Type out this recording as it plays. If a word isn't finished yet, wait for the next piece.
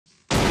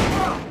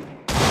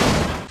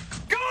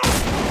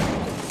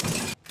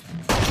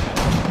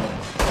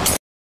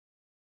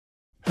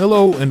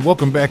Hello and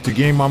welcome back to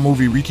Game My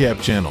Movie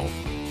Recap channel.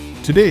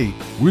 Today,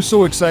 we're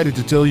so excited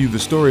to tell you the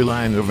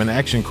storyline of an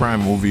action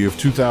crime movie of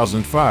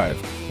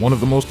 2005, one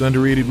of the most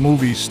underrated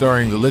movies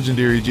starring the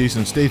legendary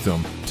Jason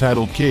Statham,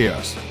 titled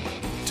Chaos.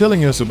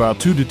 Telling us about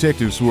two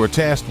detectives who are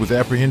tasked with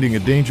apprehending a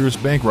dangerous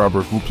bank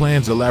robber who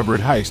plans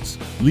elaborate heists,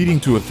 leading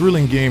to a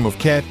thrilling game of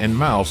cat and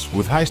mouse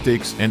with high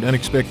stakes and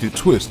unexpected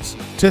twists,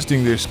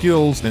 testing their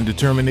skills and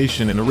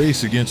determination in a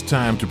race against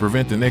time to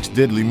prevent the next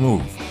deadly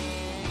move.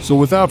 So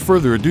without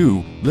further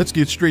ado, let's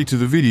get straight to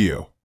the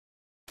video.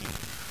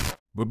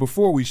 But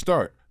before we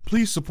start,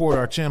 please support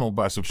our channel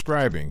by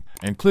subscribing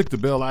and click the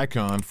bell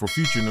icon for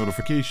future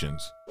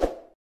notifications.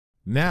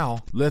 Now,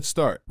 let's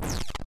start.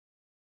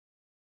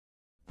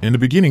 In the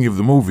beginning of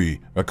the movie,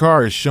 a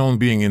car is shown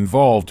being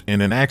involved in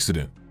an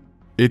accident.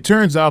 It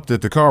turns out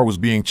that the car was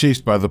being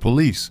chased by the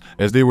police,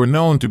 as they were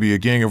known to be a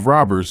gang of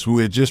robbers who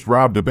had just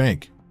robbed a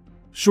bank.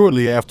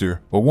 Shortly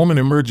after, a woman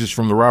emerges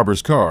from the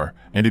robber's car,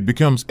 and it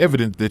becomes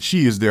evident that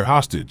she is their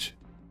hostage.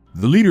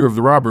 The leader of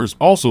the robbers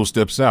also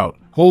steps out,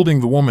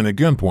 holding the woman at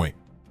gunpoint.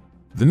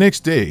 The next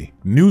day,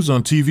 news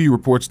on TV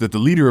reports that the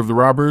leader of the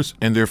robbers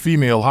and their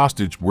female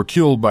hostage were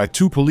killed by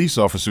two police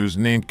officers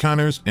named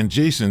Connors and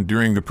Jason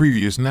during the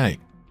previous night.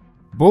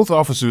 Both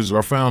officers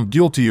are found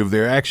guilty of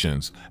their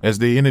actions, as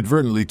they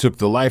inadvertently took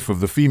the life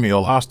of the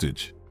female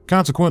hostage.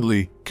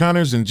 Consequently,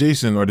 Connors and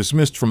Jason are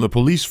dismissed from the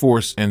police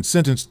force and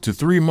sentenced to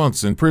 3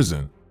 months in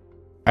prison.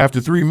 After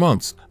 3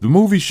 months, the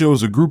movie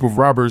shows a group of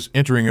robbers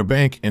entering a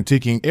bank and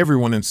taking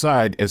everyone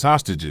inside as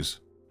hostages.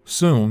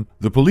 Soon,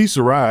 the police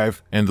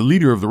arrive, and the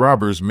leader of the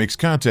robbers makes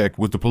contact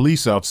with the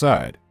police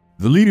outside.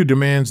 The leader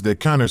demands that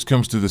Connors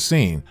comes to the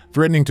scene,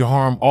 threatening to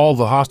harm all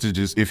the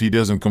hostages if he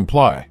doesn't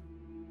comply.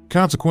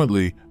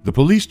 Consequently, the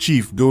police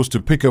chief goes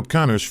to pick up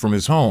Connors from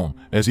his home,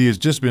 as he has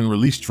just been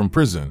released from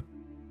prison.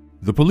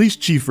 The police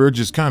chief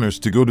urges Connors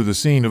to go to the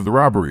scene of the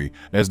robbery,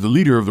 as the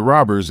leader of the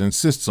robbers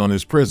insists on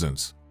his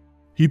presence.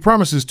 He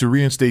promises to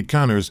reinstate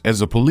Connors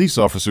as a police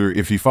officer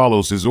if he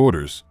follows his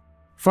orders.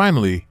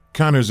 Finally,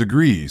 Connors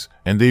agrees,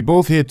 and they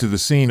both head to the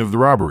scene of the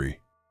robbery.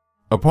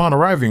 Upon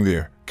arriving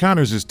there,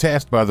 Connors is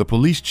tasked by the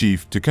police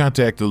chief to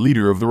contact the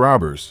leader of the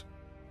robbers.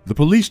 The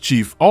police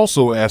chief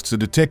also asks a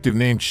detective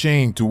named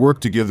Shane to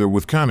work together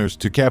with Connors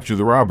to capture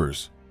the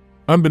robbers.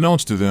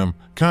 Unbeknownst to them,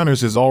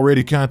 Connors has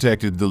already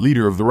contacted the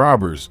leader of the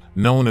robbers,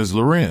 known as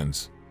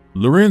Lorenz.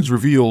 Lorenz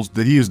reveals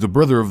that he is the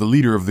brother of the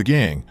leader of the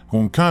gang,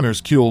 whom Connors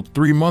killed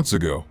 3 months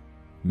ago.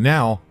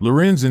 Now,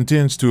 Lorenz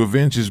intends to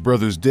avenge his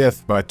brother's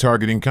death by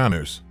targeting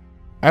Connors.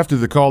 After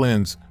the call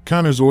ends,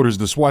 Connors orders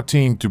the SWAT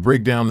team to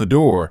break down the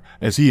door,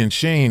 as he and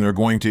Shane are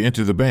going to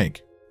enter the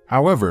bank.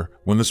 However,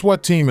 when the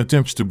SWAT team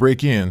attempts to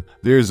break in,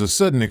 there is a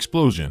sudden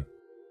explosion.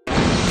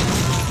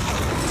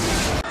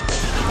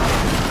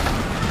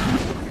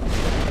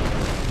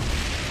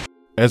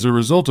 As a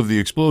result of the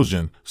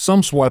explosion,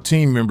 some SWAT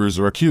team members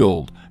are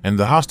killed, and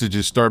the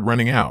hostages start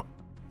running out.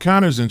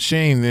 Connors and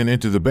Shane then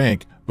enter the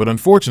bank, but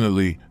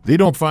unfortunately, they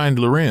don't find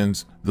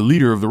Lorenz, the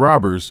leader of the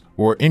robbers,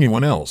 or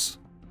anyone else.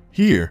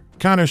 Here,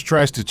 Connors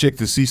tries to check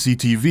the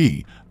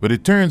CCTV, but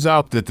it turns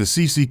out that the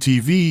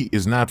CCTV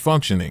is not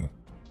functioning.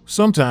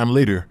 Sometime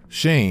later,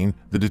 Shane,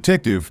 the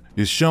detective,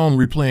 is shown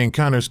replaying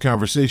Connors'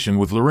 conversation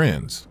with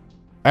Lorenz.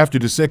 After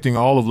dissecting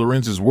all of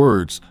Lorenz's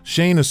words,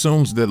 Shane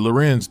assumes that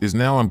Lorenz is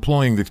now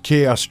employing the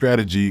chaos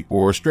strategy,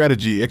 or a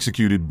strategy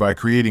executed by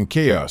creating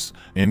chaos,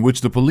 in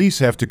which the police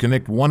have to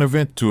connect one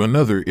event to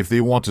another if they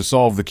want to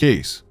solve the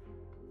case.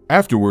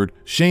 Afterward,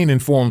 Shane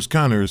informs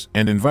Connors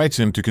and invites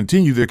him to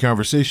continue their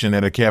conversation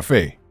at a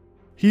cafe.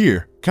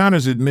 Here,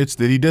 Connors admits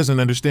that he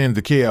doesn't understand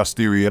the chaos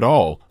theory at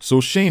all,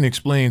 so Shane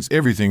explains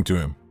everything to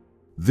him.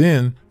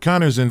 Then,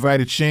 Connors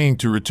invited Shane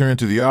to return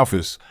to the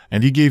office,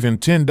 and he gave him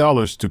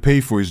 $10 to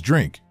pay for his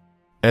drink.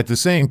 At the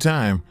same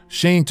time,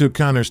 Shane took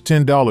Connors'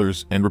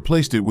 $10 and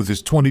replaced it with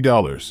his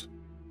 $20.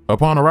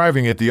 Upon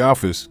arriving at the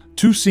office,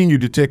 two senior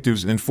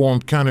detectives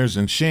informed Connors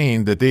and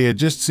Shane that they had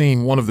just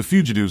seen one of the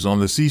fugitives on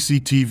the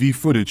CCTV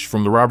footage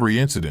from the robbery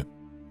incident.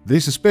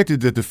 They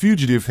suspected that the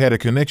fugitive had a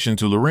connection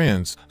to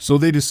Lorenz, so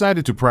they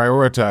decided to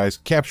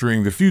prioritize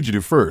capturing the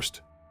fugitive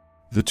first.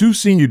 The two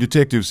senior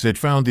detectives had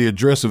found the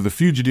address of the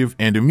fugitive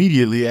and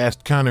immediately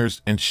asked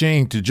Connors and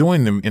Shane to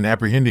join them in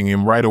apprehending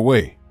him right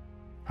away.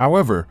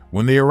 However,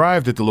 when they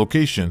arrived at the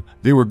location,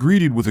 they were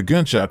greeted with a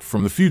gunshot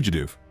from the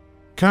fugitive.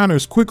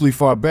 Connors quickly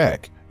fought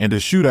back, and a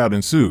shootout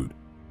ensued.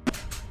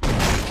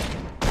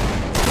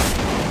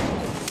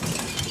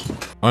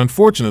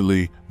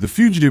 Unfortunately, the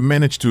fugitive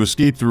managed to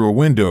escape through a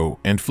window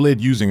and fled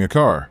using a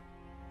car.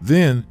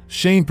 Then,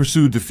 Shane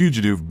pursued the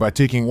fugitive by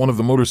taking one of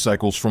the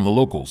motorcycles from the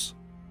locals.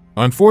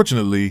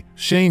 Unfortunately,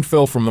 Shane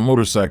fell from the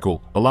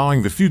motorcycle,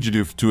 allowing the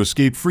fugitive to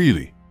escape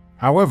freely.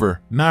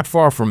 However, not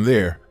far from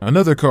there,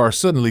 another car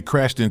suddenly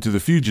crashed into the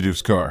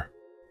fugitive's car.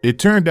 It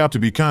turned out to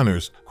be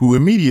Connors, who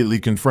immediately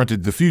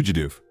confronted the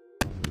fugitive.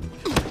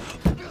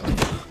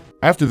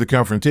 After the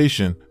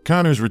confrontation,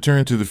 Connors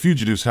returned to the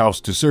fugitive's house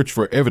to search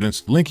for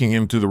evidence linking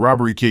him to the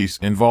robbery case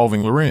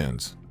involving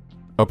Lorenz.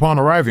 Upon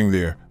arriving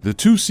there, the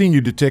two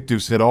senior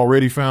detectives had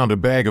already found a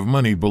bag of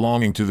money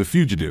belonging to the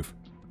fugitive.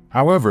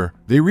 However,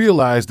 they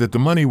realized that the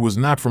money was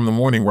not from the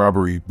morning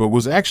robbery but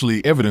was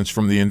actually evidence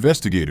from the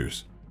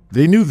investigators.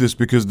 They knew this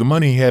because the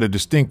money had a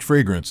distinct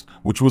fragrance,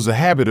 which was a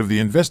habit of the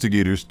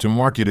investigators to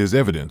mark it as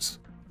evidence.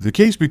 The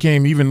case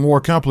became even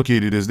more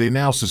complicated as they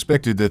now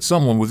suspected that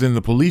someone within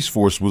the police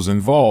force was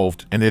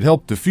involved and had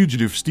helped the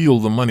fugitive steal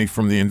the money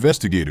from the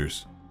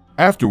investigators.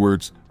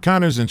 Afterwards,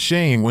 Connors and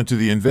Shane went to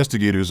the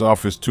investigator's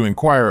office to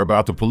inquire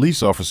about the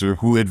police officer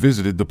who had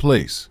visited the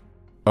place.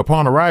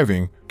 Upon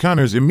arriving,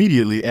 Connors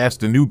immediately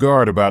asked a new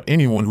guard about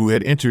anyone who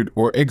had entered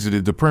or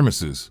exited the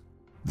premises.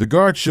 The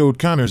guard showed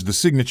Connors the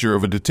signature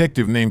of a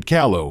detective named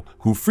Callow,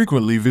 who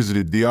frequently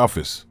visited the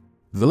office.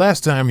 The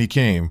last time he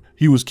came,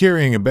 he was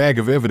carrying a bag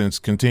of evidence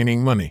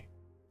containing money.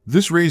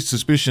 This raised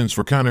suspicions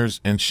for Connors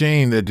and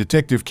Shane that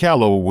Detective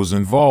Callow was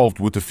involved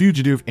with the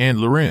fugitive and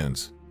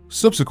Lorenz.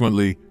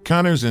 Subsequently,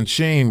 Connors and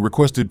Shane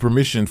requested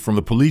permission from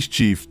the police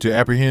chief to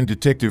apprehend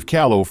Detective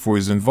Callow for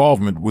his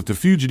involvement with the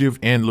fugitive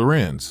and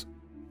Lorenz.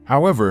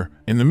 However,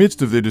 in the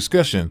midst of their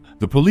discussion,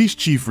 the police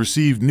chief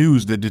received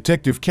news that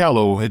Detective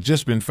Callow had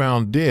just been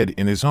found dead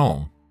in his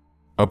home.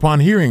 Upon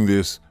hearing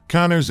this,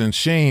 Connors and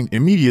Shane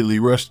immediately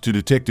rushed to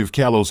Detective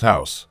Callow's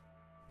house.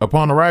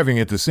 Upon arriving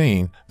at the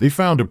scene, they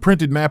found a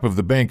printed map of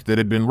the bank that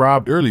had been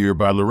robbed earlier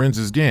by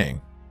Lorenz's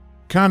gang.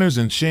 Connors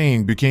and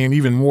Shane became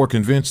even more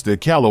convinced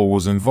that Callow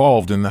was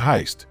involved in the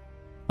heist.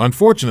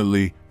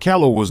 Unfortunately,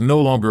 Callow was no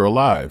longer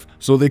alive,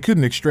 so they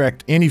couldn't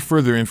extract any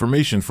further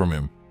information from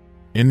him.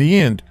 In the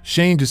end,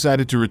 Shane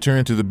decided to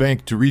return to the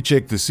bank to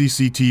recheck the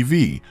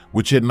CCTV,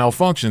 which had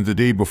malfunctioned the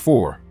day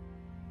before.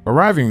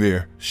 Arriving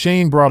there,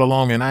 Shane brought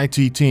along an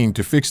IT team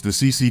to fix the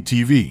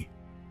CCTV.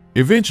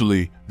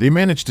 Eventually, they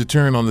managed to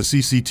turn on the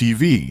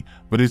CCTV,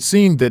 but it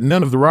seemed that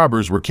none of the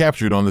robbers were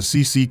captured on the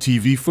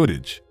CCTV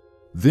footage.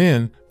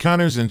 Then,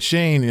 Connors and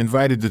Shane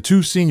invited the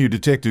two senior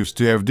detectives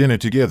to have dinner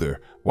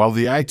together, while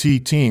the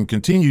IT team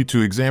continued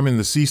to examine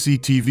the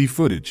CCTV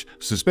footage,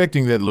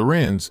 suspecting that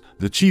Lorenz,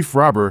 the chief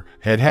robber,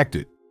 had hacked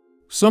it.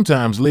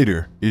 Sometimes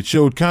later, it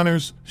showed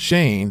Connors,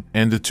 Shane,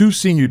 and the two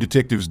senior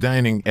detectives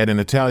dining at an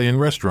Italian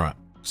restaurant.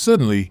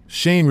 Suddenly,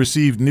 Shane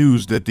received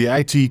news that the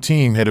IT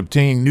team had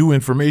obtained new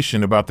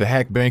information about the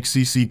hacked bank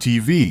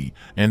CCTV,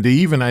 and they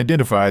even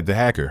identified the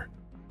hacker.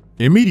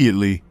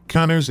 Immediately,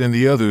 Connors and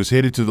the others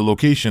headed to the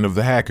location of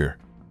the hacker.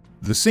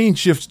 The scene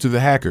shifts to the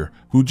hacker,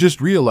 who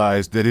just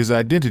realized that his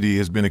identity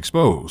has been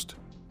exposed.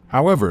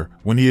 However,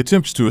 when he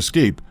attempts to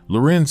escape,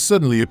 Lorenz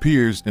suddenly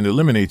appears and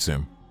eliminates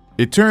him.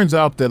 It turns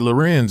out that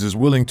Lorenz is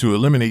willing to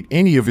eliminate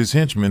any of his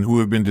henchmen who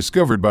have been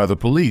discovered by the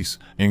police,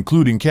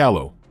 including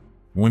Callow.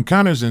 When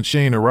Connors and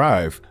Shane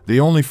arrive, they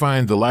only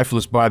find the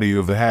lifeless body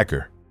of the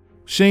hacker.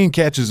 Shane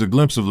catches a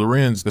glimpse of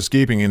Lorenz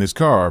escaping in his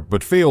car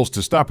but fails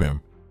to stop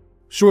him.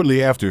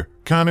 Shortly after,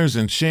 Connors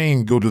and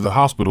Shane go to the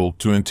hospital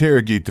to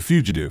interrogate the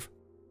fugitive.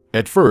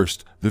 At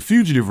first, the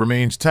fugitive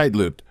remains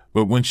tight-lipped,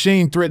 but when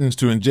Shane threatens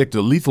to inject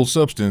a lethal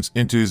substance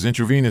into his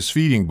intravenous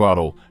feeding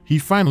bottle, he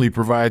finally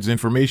provides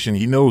information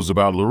he knows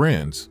about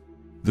Lorenz.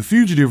 The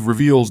fugitive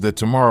reveals that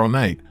tomorrow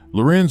night,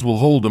 Lorenz will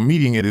hold a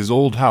meeting at his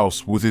old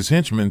house with his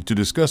henchmen to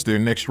discuss their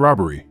next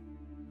robbery.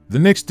 The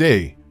next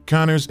day,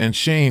 Connors and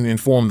Shane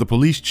inform the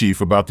police chief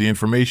about the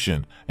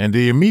information, and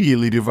they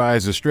immediately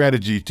devise a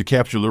strategy to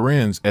capture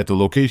Lorenz at the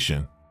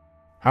location.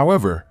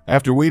 However,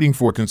 after waiting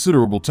for a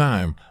considerable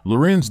time,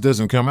 Lorenz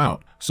doesn't come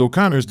out, so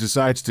Connors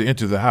decides to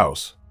enter the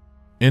house.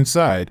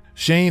 Inside,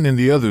 Shane and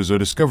the others are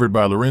discovered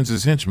by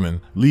Lorenz's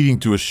henchmen, leading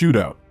to a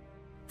shootout.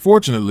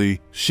 Fortunately,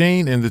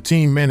 Shane and the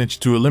team manage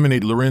to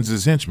eliminate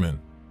Lorenz's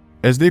henchmen.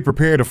 As they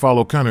prepare to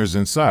follow Connors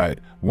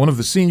inside, one of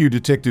the senior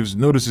detectives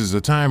notices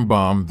a time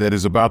bomb that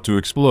is about to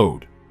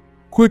explode.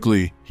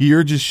 Quickly, he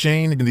urges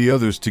Shane and the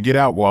others to get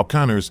out while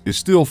Connors is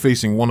still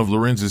facing one of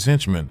Lorenz's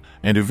henchmen,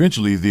 and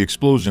eventually the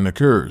explosion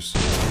occurs.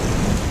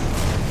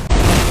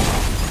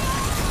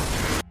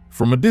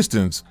 From a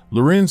distance,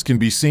 Lorenz can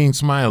be seen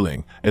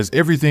smiling, as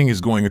everything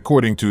is going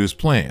according to his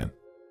plan.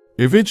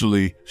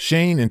 Eventually,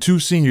 Shane and two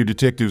senior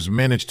detectives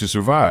manage to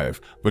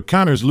survive, but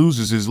Connors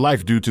loses his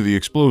life due to the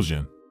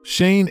explosion.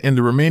 Shane and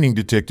the remaining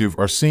detective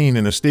are seen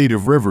in a state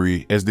of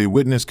reverie as they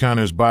witness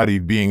Connors' body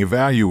being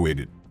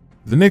evaluated.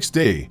 The next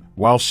day,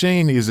 while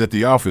Shane is at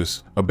the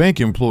office, a bank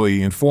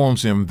employee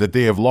informs him that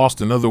they have lost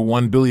another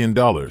 $1 billion.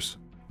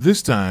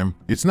 This time,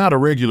 it's not a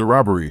regular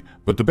robbery,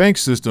 but the bank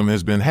system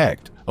has been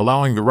hacked,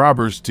 allowing the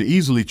robbers to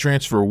easily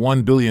transfer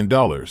 $1 billion.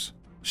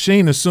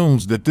 Shane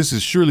assumes that this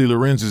is surely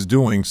Lorenz's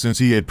doing since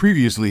he had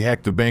previously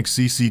hacked the bank's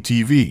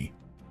CCTV.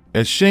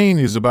 As Shane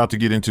is about to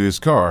get into his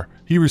car,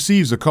 he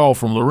receives a call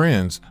from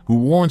Lorenz, who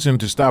warns him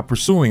to stop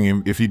pursuing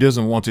him if he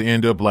doesn't want to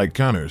end up like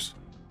Connors.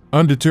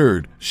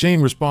 Undeterred,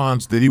 Shane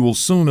responds that he will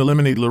soon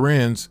eliminate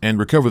Lorenz and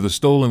recover the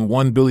stolen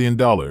 $1 billion.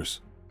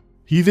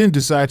 He then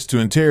decides to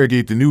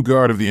interrogate the new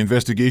guard of the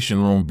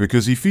investigation room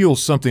because he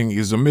feels something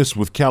is amiss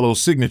with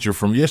Callow's signature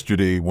from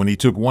yesterday when he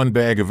took one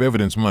bag of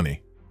evidence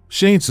money.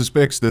 Shane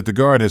suspects that the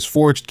guard has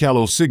forged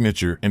Callow's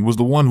signature and was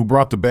the one who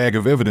brought the bag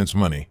of evidence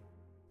money.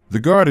 The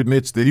guard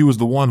admits that he was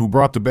the one who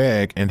brought the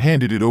bag and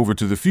handed it over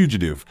to the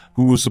fugitive,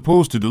 who was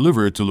supposed to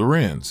deliver it to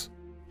Lorenz.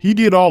 He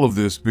did all of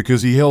this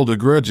because he held a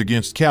grudge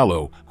against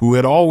Callow, who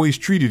had always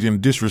treated him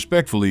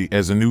disrespectfully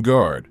as a new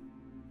guard.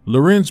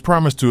 Lorenz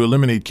promised to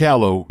eliminate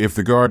Callow if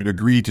the guard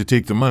agreed to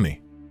take the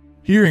money.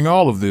 Hearing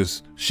all of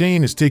this,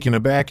 Shane is taken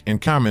aback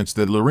and comments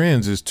that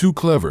Lorenz is too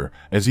clever,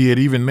 as he had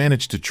even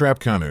managed to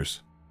trap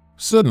Connors.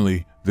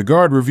 Suddenly, the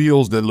guard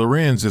reveals that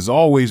Lorenz has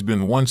always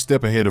been one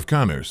step ahead of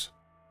Connors.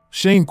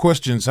 Shane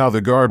questions how the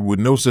guard would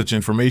know such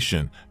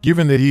information,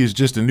 given that he is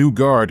just a new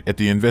guard at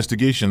the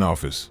investigation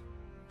office.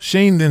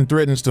 Shane then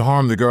threatens to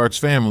harm the guard's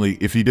family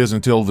if he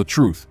doesn't tell the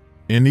truth.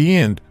 In the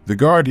end, the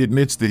guard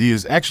admits that he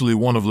is actually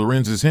one of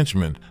Lorenz's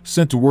henchmen,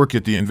 sent to work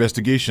at the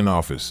investigation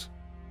office.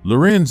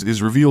 Lorenz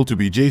is revealed to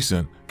be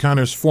Jason,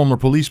 Connors' former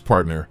police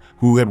partner,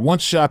 who had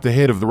once shot the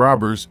head of the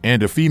robbers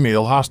and a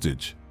female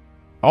hostage.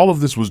 All of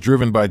this was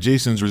driven by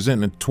Jason's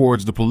resentment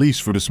towards the police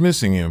for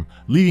dismissing him,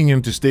 leading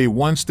him to stay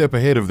one step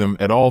ahead of them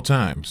at all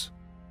times.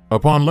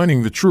 Upon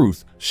learning the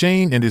truth,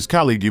 Shane and his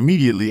colleague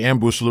immediately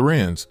ambush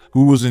Lorenz,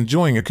 who was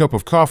enjoying a cup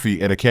of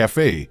coffee at a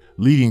cafe,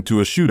 leading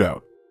to a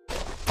shootout.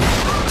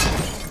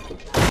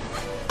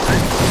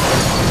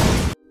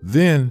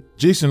 Then,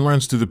 Jason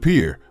runs to the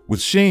pier,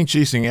 with Shane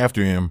chasing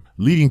after him,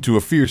 leading to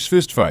a fierce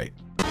fistfight.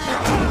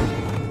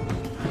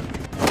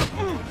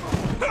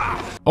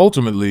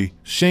 Ultimately,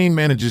 Shane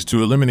manages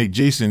to eliminate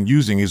Jason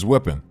using his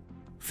weapon.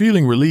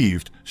 Feeling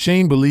relieved,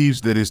 Shane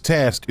believes that his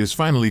task is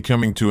finally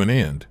coming to an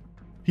end.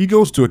 He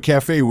goes to a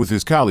cafe with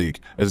his colleague,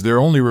 as their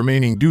only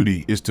remaining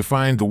duty is to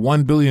find the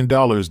 $1 billion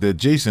that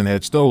Jason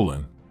had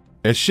stolen.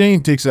 As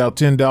Shane takes out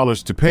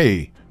 $10 to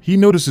pay, he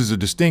notices a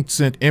distinct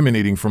scent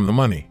emanating from the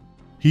money.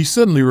 He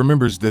suddenly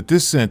remembers that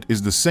this scent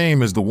is the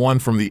same as the one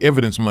from the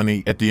evidence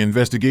money at the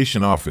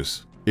investigation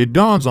office. It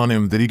dawns on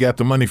him that he got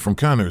the money from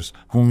Connors,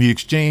 whom he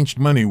exchanged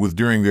money with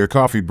during their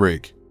coffee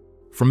break.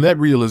 From that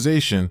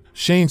realization,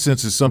 Shane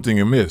senses something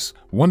amiss,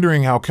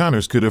 wondering how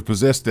Connors could have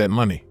possessed that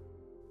money.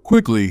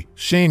 Quickly,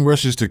 Shane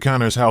rushes to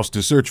Connors' house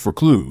to search for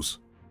clues.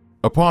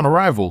 Upon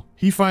arrival,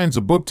 he finds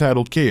a book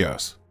titled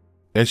Chaos.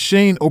 As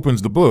Shane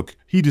opens the book,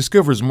 he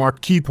discovers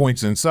marked key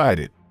points inside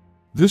it.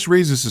 This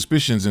raises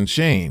suspicions in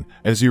Shane,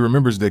 as he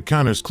remembers that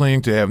Connors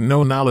claimed to have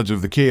no knowledge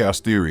of the chaos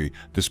theory,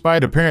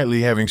 despite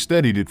apparently having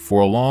studied it for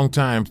a long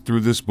time through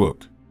this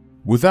book.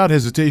 Without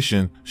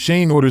hesitation,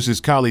 Shane orders his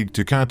colleague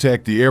to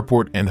contact the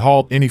airport and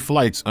halt any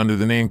flights under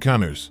the name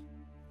Connors.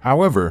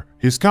 However,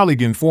 his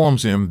colleague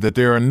informs him that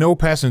there are no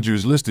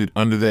passengers listed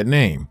under that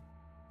name.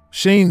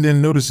 Shane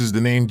then notices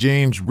the name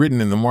James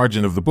written in the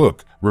margin of the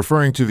book,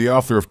 referring to the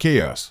author of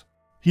Chaos.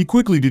 He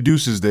quickly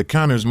deduces that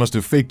Connors must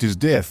have faked his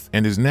death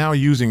and is now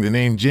using the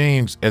name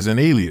James as an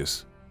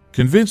alias.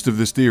 Convinced of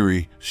this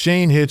theory,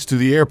 Shane heads to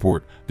the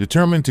airport,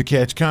 determined to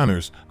catch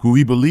Connors, who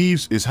he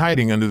believes is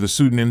hiding under the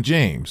pseudonym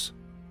James.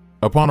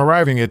 Upon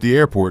arriving at the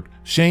airport,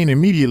 Shane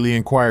immediately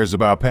inquires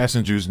about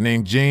passengers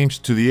named James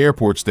to the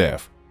airport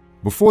staff.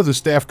 Before the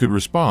staff could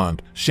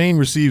respond, Shane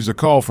receives a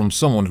call from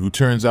someone who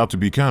turns out to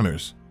be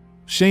Connors.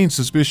 Shane's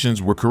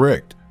suspicions were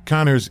correct.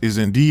 Connors is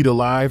indeed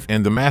alive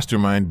and the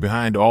mastermind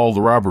behind all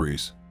the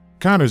robberies.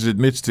 Connors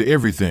admits to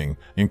everything,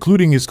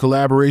 including his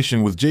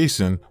collaboration with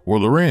Jason, or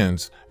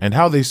Lorenz, and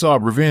how they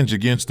sought revenge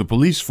against the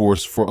police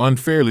force for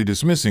unfairly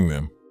dismissing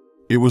them.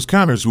 It was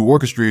Connors who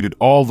orchestrated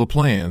all the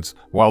plans,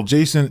 while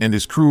Jason and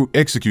his crew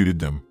executed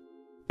them.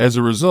 As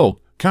a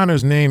result,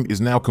 Connors' name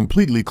is now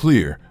completely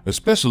clear,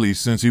 especially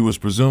since he was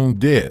presumed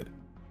dead.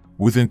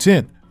 With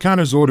intent,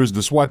 Connors orders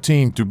the SWAT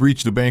team to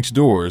breach the bank's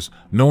doors,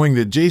 knowing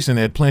that Jason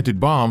had planted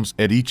bombs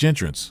at each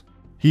entrance.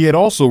 He had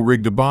also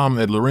rigged a bomb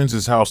at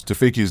Lorenz's house to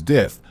fake his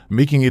death,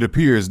 making it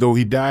appear as though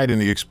he died in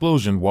the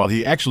explosion while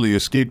he actually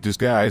escaped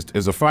disguised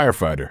as a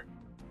firefighter.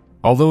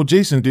 Although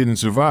Jason didn't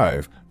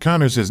survive,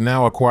 Connors has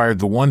now acquired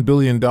the $1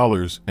 billion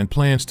and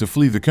plans to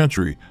flee the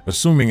country,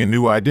 assuming a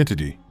new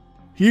identity.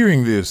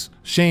 Hearing this,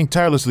 Shane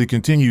tirelessly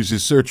continues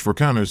his search for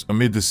Connors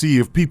amid the sea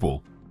of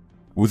people.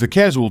 With a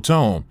casual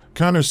tone,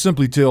 Connors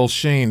simply tells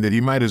Shane that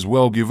he might as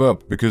well give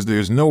up because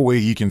there's no way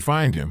he can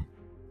find him.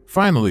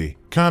 Finally,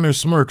 Connors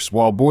smirks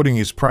while boarding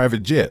his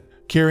private jet,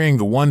 carrying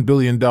the $1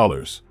 billion.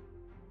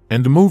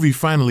 And the movie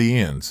finally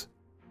ends.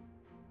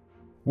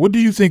 What do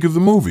you think of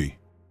the movie?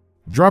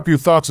 Drop your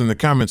thoughts in the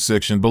comments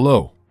section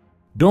below.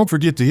 Don't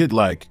forget to hit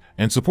like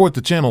and support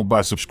the channel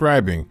by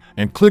subscribing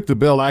and click the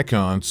bell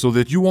icon so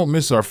that you won't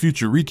miss our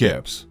future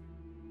recaps.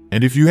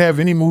 And if you have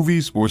any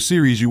movies or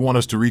series you want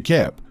us to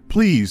recap,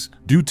 please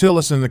do tell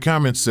us in the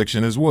comments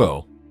section as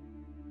well.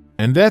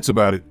 And that's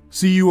about it.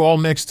 See you all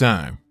next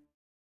time.